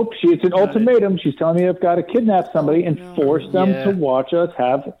nope. It's an ultimatum. She's telling me I've got to kidnap somebody and force them to watch us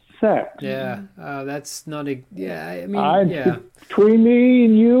have sex. Yeah, that's not a. Yeah, I mean, between me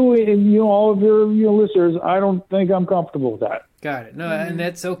and you, all of your listeners, I don't think I'm comfortable with that. Got it. No, and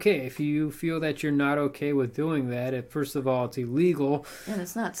that's okay. If you feel that you're not okay with doing that, first of all, it's illegal. And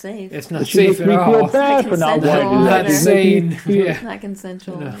it's not safe. It's not safe at all. Feel bad for not wanting to do that. Not sane. It's not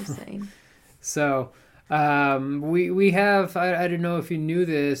consensual. No. You're saying. So, we have, I don't know if you knew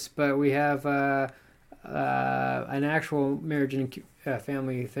this, but we have an actual marriage and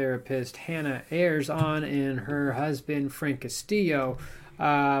family therapist, Hannah Ayers, on, and her husband, Frank Castillo.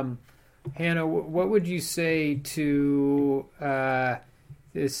 Hannah, what would you say to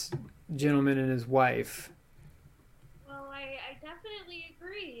this gentleman and his wife? Well, I definitely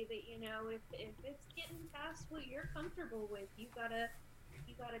agree that, you know, if it's getting past what you're comfortable with, you gotta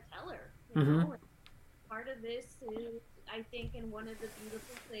tell her. You know? Part of this is, I think, and one of the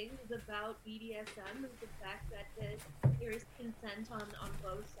beautiful things about BDSM is the fact that there is consent on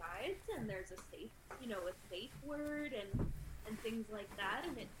both sides, and there's a safe word and things like that,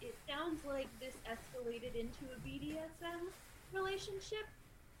 and it sounds like this escalated into a BDSM relationship,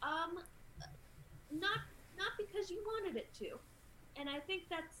 not because you wanted it to, and I think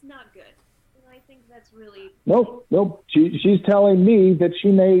that's not good, and I think that's really... Nope, she's telling me that she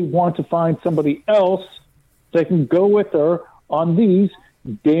may want to find somebody else that can go with her on these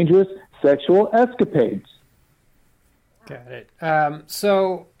dangerous sexual escapades. Got it.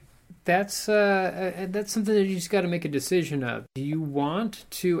 So... That's something that you just got to make a decision of. Do you want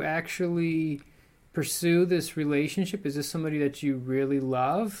to actually pursue this relationship? Is this somebody that you really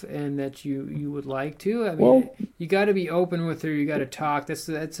love and that you would like to? I mean, you got to be open with her. You got to talk. That's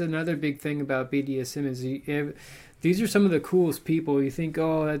another big thing about BDSM is these are some of the coolest people. You think,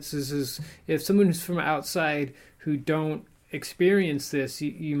 this is if someone who's from outside who don't experience this,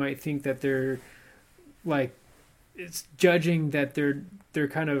 you might think that they're like, it's judging that they're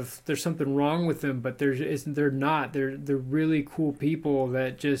kind of, there's something wrong with them, but they're not. They're really cool people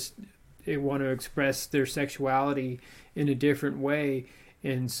that just want to express their sexuality in a different way.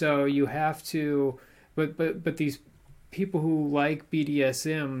 And so you have to, but these people who like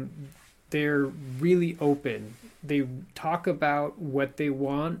BDSM, they're really open. They talk about what they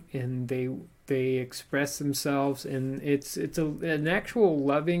want, and they express themselves, and it's an actual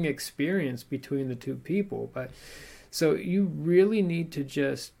loving experience between the two people. But so you really need to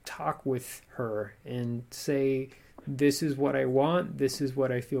just talk with her and say, this is what I want, this is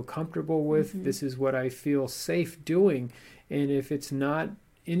what I feel comfortable with, this is what I feel safe doing. And if it's not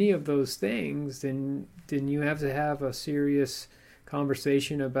any of those things, then you have to have a serious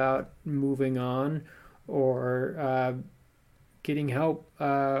conversation about moving on or getting help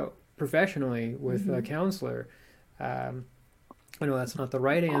professionally with a counselor. I know that's not the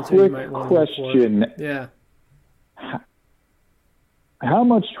right answer. Quick you might want question. Yeah. How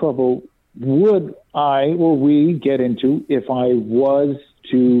much trouble would I or we get into if I was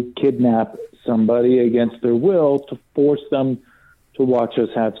to kidnap somebody against their will to force them to watch us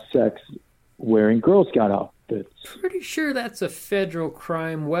have sex wearing Girl Scout outfits? Pretty sure that's a federal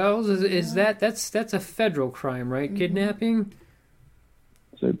crime, Wells. Is that's a federal crime, right? Kidnapping?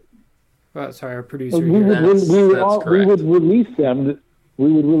 So, sorry, our producer we would release them.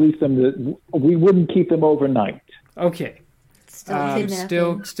 We wouldn't keep them overnight. Okay.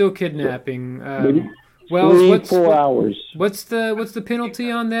 Still kidnapping. Maybe Wells, 4 hours. What's the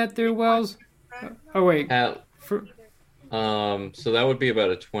penalty on that there, Wells? Oh wait. So that would be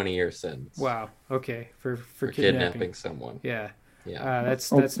about a 20-year sentence. Wow. Okay. For kidnapping someone. Yeah. Yeah.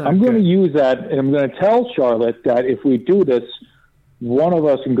 That's not. I'm going to use that, and I'm going to tell Charlotte that if we do this, one of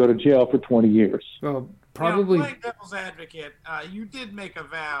us can go to jail for 20 years. Well, probably. Playing devil's advocate, you did make a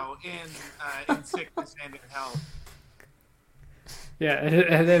vow in sickness and in health. Yeah,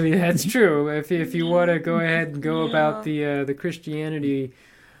 I mean that's true. If you want to go ahead and go about the Christianity,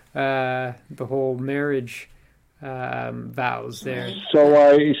 the whole marriage vows there. So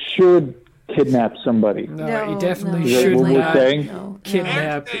I should kidnap somebody. No, you definitely Is that should what we're not saying?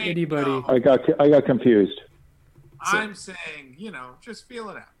 kidnap anybody. I got confused. I'm saying, just feel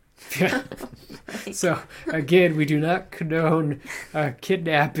it out. Yeah. So again, we do not condone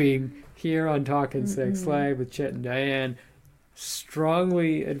kidnapping here on Talking Sex Live with Chet and Diane.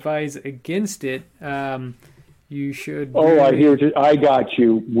 Strongly advise against it. You should. I hear. I got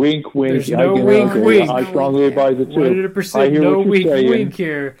you. Wink, wink. There's no wink, wink. I strongly advise it too. 100% no wink, wink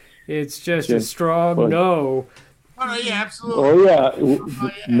here. It's just a strong no. Oh yeah, absolutely.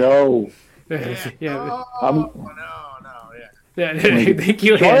 No. Yeah. Yeah. Thank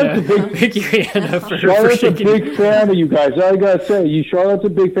you, Hannah. Thank you, Hannah, for Charlotte's a shaking. big fan of you guys. I gotta say, Charlotte's a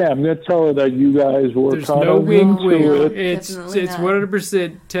big fan. I'm gonna tell her that you guys were. There's no wink, wink. It's Definitely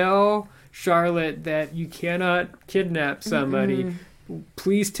 100%. Tell Charlotte that you cannot kidnap somebody.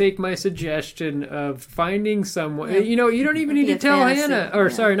 Please take my suggestion of finding someone. You don't even need to tell Hannah, or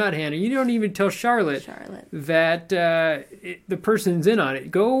sorry, not Hannah. You don't even tell Charlotte that the person's in on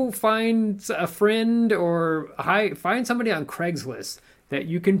it. Go find a friend or find somebody on Craigslist that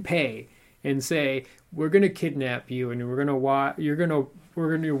you can pay and say, we're going to kidnap you and we're going to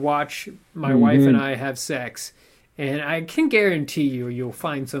watch my wife and I have sex. And I can guarantee you'll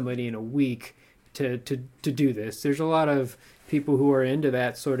find somebody in a week to do this. There's a lot of people who are into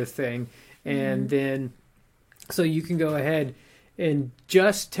that sort of thing. And then, so you can go ahead and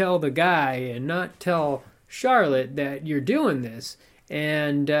just tell the guy and not tell Charlotte that you're doing this.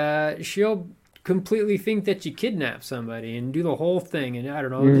 And she'll completely think that you kidnapped somebody and do the whole thing. And I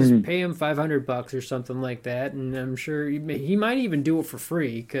don't know, just pay him $500 or something like that. And I'm sure he might even do it for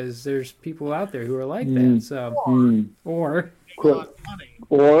free because there's people out there who are like that. So, or go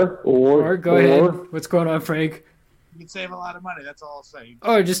ahead. What's going on, Frank? You can save a lot of money. That's all I'll say.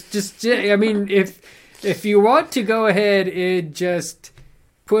 Oh, just I mean, if you want to go ahead and just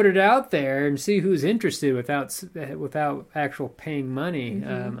put it out there and see who's interested without actual paying money,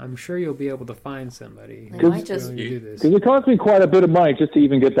 I'm sure you'll be able to find somebody who's willing to do this. Because it cost me quite a bit of money just to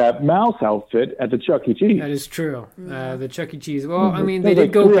even get that mouse outfit at the Chuck E. Cheese. That is true. The Chuck E. Cheese. Well, I mean, they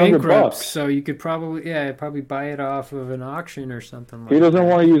did go bankrupt, so you could probably buy it off of an auction or something like that. He doesn't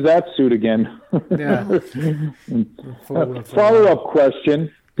want to use that suit again. Yeah. Follow-up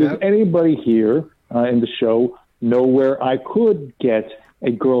question. Does anybody here in the show know where I could get a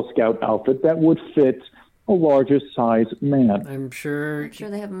Girl Scout outfit that would fit a larger size man? I'm sure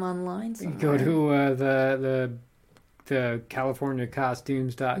they have them online somewhere. Go to the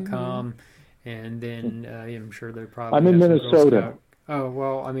CaliforniaCostumes.com and then I'm sure they're probably. I'm in Minnesota. Oh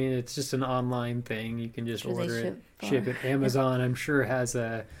well, I mean it's just an online thing. You can just order it, ship it. Amazon, I'm sure has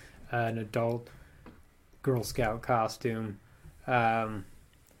an adult Girl Scout costume. Hannah,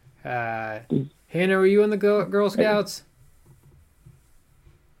 were you in the Girl Scouts?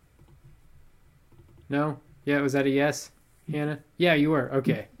 No? Yeah, was that a yes, Hannah? Yeah, you were.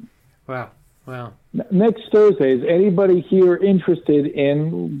 Okay. Wow. Next Thursday, is anybody here interested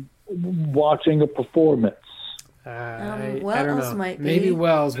in watching a performance? I don't know. Might be. Maybe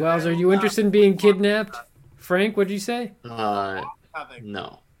Wells. Wells, are you interested in being kidnapped? Frank, what'd you say? No.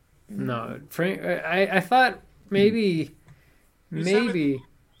 No. Frank, I thought maybe. Send me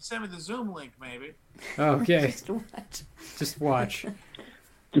the Zoom link, maybe. Okay. Just watch.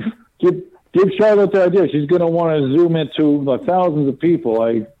 Give Charlotte the idea. She's going to want to zoom into thousands of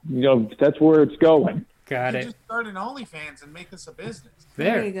people. That's where it's going. Got it. Just start an OnlyFans and make this a business.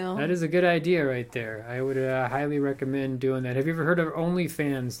 There you go. That is a good idea right there. I would highly recommend doing that. Have you ever heard of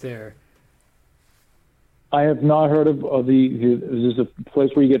OnlyFans there? I have not heard of is this a place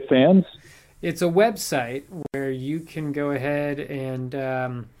where you get fans? It's a website where you can go ahead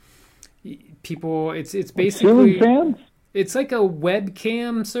and people. It's basically fans. It's like a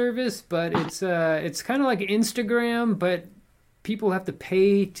webcam service, but it's kind of like Instagram, but people have to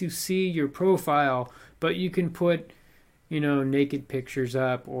pay to see your profile. But you can put, naked pictures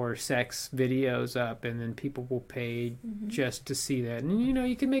up or sex videos up, and then people will pay just to see that. And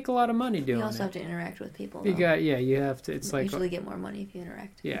you can make a lot of money doing it. You also have to interact with people. You have to. It's you usually get more money if you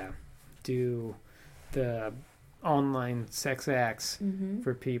interact. Yeah, do the online sex acts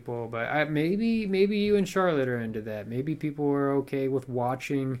for people, but maybe you and Charlotte are into that. Maybe people are okay with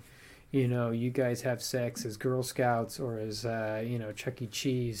watching, you guys have sex as Girl Scouts or as Chuck E.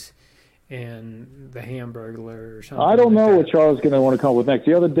 Cheese and the Hamburglar or something. I don't know that. what Charlotte's going to want to come up with next.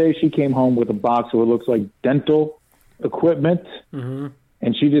 The other day she came home with a box of what looks like dental equipment,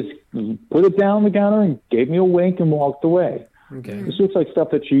 and she just put it down the counter and gave me a wink and walked away. Okay, this looks like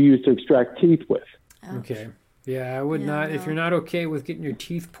stuff that you use to extract teeth with. Ouch. Okay. Yeah, I would not. No. If you're not okay with getting your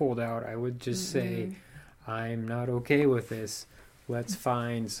teeth pulled out, I would just say, I'm not okay with this. let's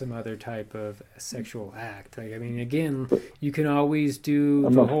find some other type of sexual act. Like, I mean, again, you can always do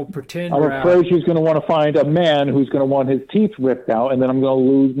the whole pretend I'm route. afraid she's going to want to find a man who's going to want his teeth ripped out, and then I'm going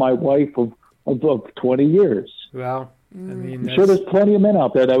to lose my wife of 20 years. Well, I mean, I'm sure there's plenty of men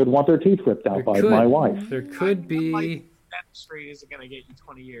out there that would want their teeth ripped out by my wife. There could be. Dentistry isn't going to get you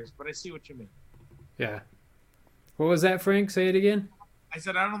 20 years, but I see what you mean. Yeah. What was that, Frank? Say it again. I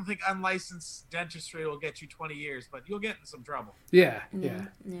said I don't think unlicensed dentistry will get you 20 years, but you'll get in some trouble. Yeah.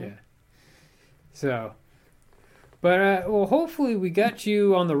 So, but well, hopefully we got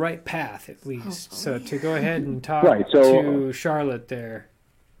you on the right path at least. So to go ahead and talk to Charlotte there.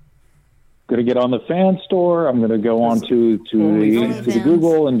 Going to get on the fan store. I'm going to go on to the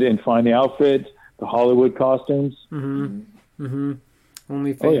Google and find the outfit, the Hollywood costumes.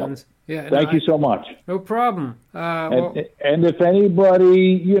 OnlyFans. Yeah. Thank you so much. No problem. And if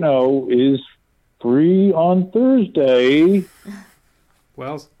anybody, is free on Thursday,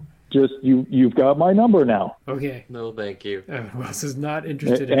 Wells, just you've got my number now. Okay. No, thank you. Wells is not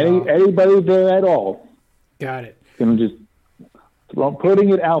interested at all. Anybody there at all? Got it. I'm just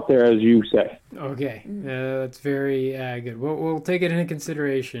putting it out there, as you say. Okay. That's very good. We'll take it into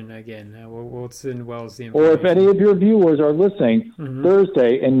consideration again. We'll send Wells the information. Or if any of your viewers are listening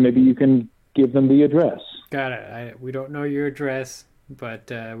Thursday, and maybe you can give them the address. Got it. We don't know your address,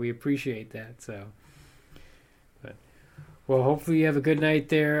 but we appreciate that. So, well, hopefully you have a good night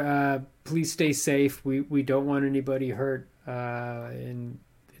there. Please stay safe. We don't want anybody hurt, and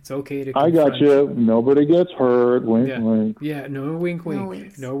it's okay to. I got you. Nobody gets hurt. Wink, wink. Yeah, no wink,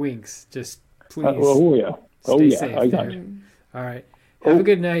 wink. No winks. Just please. Stay safe I got you. All right. Have a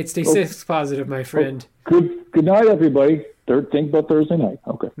good night. Stay safe, positive, my friend. Good night, everybody. Think about Thursday night.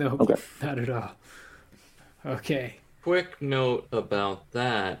 Okay. No, not at all. Okay. Quick note about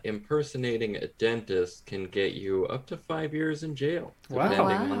that. Impersonating a dentist can get you up to 5 years in jail,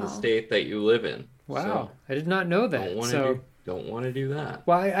 depending on the state that you live in. Wow. So I did not know that. Don't want to do that.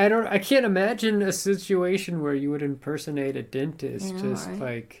 Well, I can't imagine a situation where you would impersonate a dentist.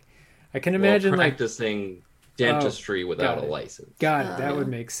 I can imagine practicing dentistry without a license. Got it. That would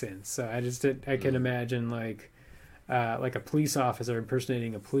make sense. So I can imagine like a police officer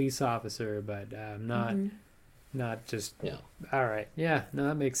impersonating a police officer, but not just. Yeah. All right. Yeah. No,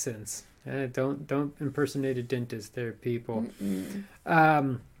 that makes sense. Don't impersonate a dentist, there, people.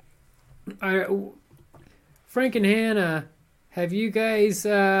 Frank and Hannah, have you guys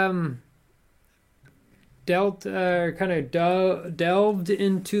delved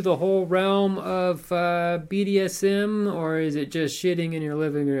into the whole realm of BDSM, or is it just shitting in your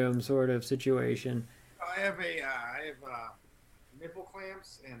living room sort of situation? I have nipple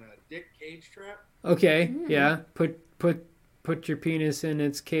clamps and a dick cage trap. Okay, yeah. Put your penis in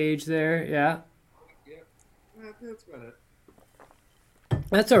its cage there, yeah. Yeah, that's about it.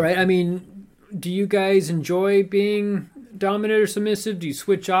 That's all right. I mean, do you guys enjoy being dominant or submissive? Do you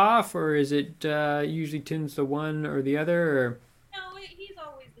switch off, or is it usually tends to one or the other? Or? No, he's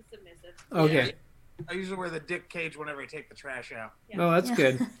always the submissive. Okay. Yeah, I usually wear the dick cage whenever I take the trash out. Yeah. Oh, that's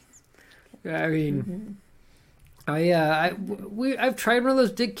good. I mean, I've tried one of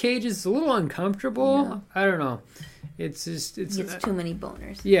those dick cages. It's a little uncomfortable. Yeah. I don't know. It's too many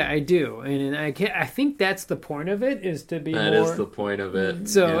boners. Yeah, I do, and I think that's the point of it, is to be. That is the point of it.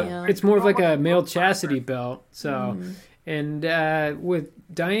 So it's more of like a male chastity belt. So, and with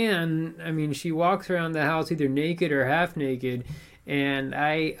Diane, I mean, she walks around the house either naked or half naked, and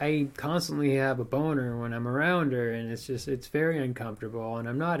I constantly have a boner when I'm around her, and it's very uncomfortable, and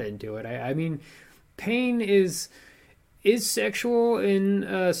I'm not into it. I mean, pain is sexual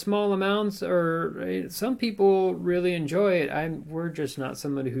in small amounts, or some people really enjoy it. We're just not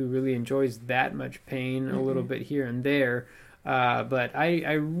somebody who really enjoys that much pain. A little bit here and there, but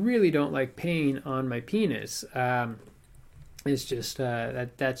I really don't like pain on my penis. It's just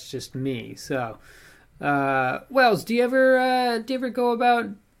that's just me. So, Wells, do you ever go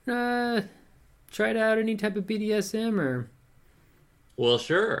about try out any type of BDSM or? Well,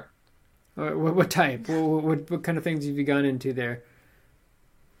 sure. What type? What kind of things have you gone into there?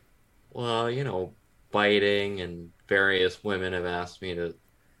 Well, biting, and various women have asked me to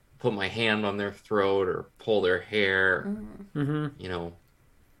put my hand on their throat or pull their hair.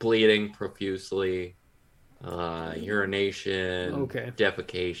 Bleeding profusely, urination,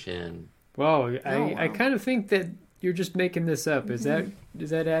 defecation. Well, I kind of think that you're just making this up. Is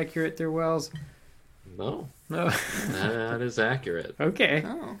that accurate there, Wells? No. That is accurate. Okay.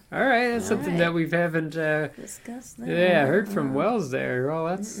 Oh. All right. That's something that we haven't discussed. Yeah, heard from Wells there. Well,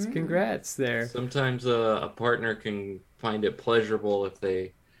 that's congrats there. Sometimes a partner can find it pleasurable if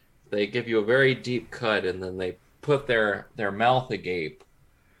they give you a very deep cut and then they put their mouth agape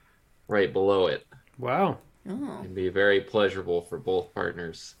right below it. Wow. Oh. It'd be very pleasurable for both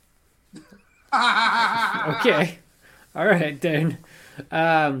partners. Okay. All right, then.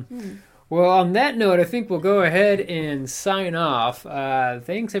 Well, on that note, I think we'll go ahead and sign off.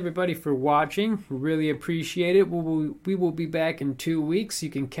 Thanks, everybody, for watching. We really appreciate it. We will be back in 2 weeks. You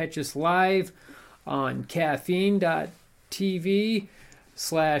can catch us live on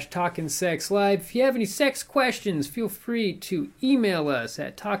caffeine.tv/TalkinSexLive. If you have any sex questions, feel free to email us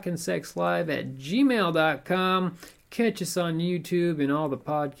at talkinsexlive@gmail.com. Catch us on YouTube and all the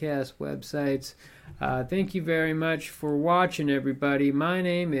podcast websites. Thank you very much for watching, everybody. My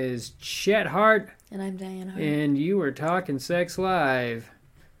name is Chet Hart. And I'm Diane Hart. And you are Talking Sex Live.